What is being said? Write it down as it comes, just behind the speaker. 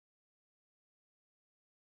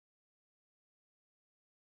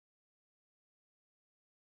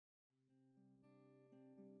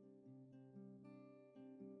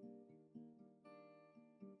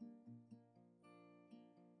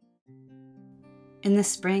In the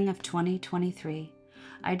spring of 2023,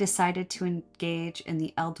 I decided to engage in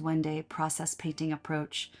the El Duende process painting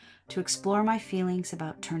approach to explore my feelings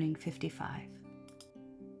about turning 55.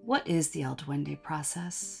 What is the El Duende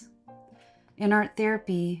process? In art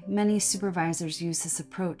therapy, many supervisors use this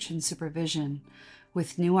approach in supervision,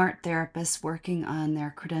 with new art therapists working on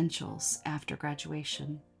their credentials after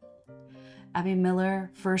graduation. Abbe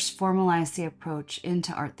Miller first formalized the approach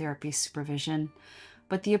into art therapy supervision,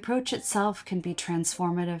 but the approach itself can be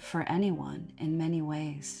transformative for anyone in many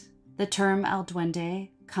ways. The term El Duende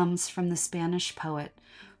comes from the Spanish poet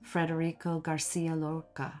Federico Garcia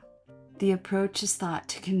Lorca. The approach is thought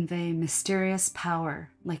to convey mysterious power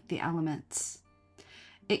like the elements.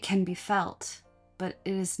 It can be felt, but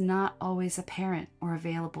it is not always apparent or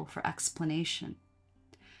available for explanation.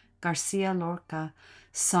 Garcia Lorca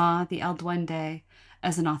saw the El Duende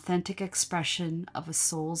as an authentic expression of a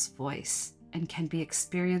soul's voice and can be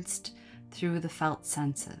experienced through the felt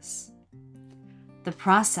senses. The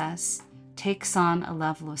process takes on a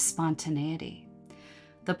level of spontaneity.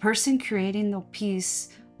 The person creating the piece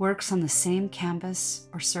works on the same canvas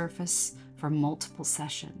or surface for multiple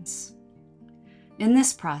sessions. In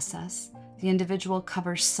this process, the individual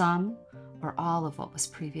covers some or all of what was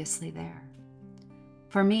previously there.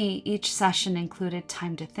 For me, each session included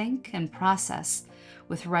time to think and process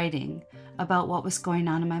with writing about what was going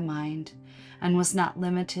on in my mind, and was not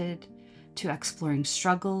limited to exploring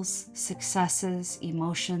struggles, successes,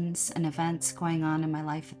 emotions, and events going on in my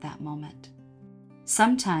life at that moment.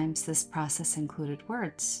 Sometimes this process included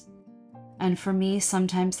words, and for me,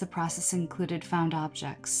 sometimes the process included found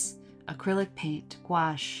objects, acrylic paint,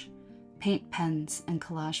 gouache, paint pens, and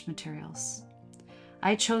collage materials.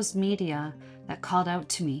 I chose media that called out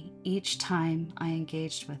to me each time I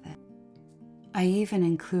engaged with it. I even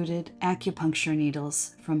included acupuncture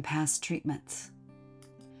needles from past treatments.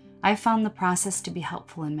 I found the process to be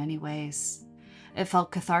helpful in many ways. It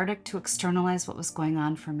felt cathartic to externalize what was going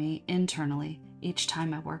on for me internally each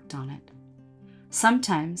time I worked on it.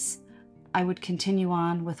 Sometimes I would continue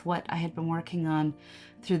on with what I had been working on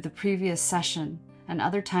through the previous session, and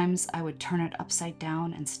other times I would turn it upside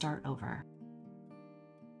down and start over.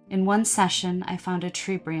 In one session, I found a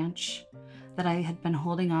tree branch that I had been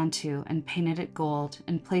holding on to and painted it gold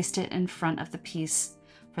and placed it in front of the piece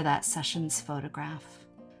for that session's photograph.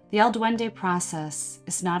 The El Duende process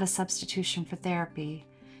is not a substitution for therapy.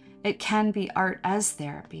 It can be art as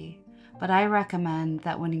therapy, but I recommend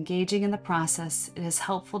that when engaging in the process, it is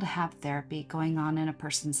helpful to have therapy going on in a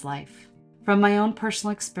person's life. From my own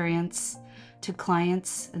personal experience to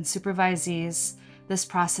clients and supervisees, this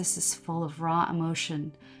process is full of raw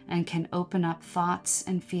emotion and can open up thoughts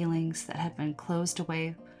and feelings that had been closed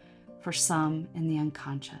away for some in the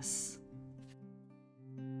unconscious.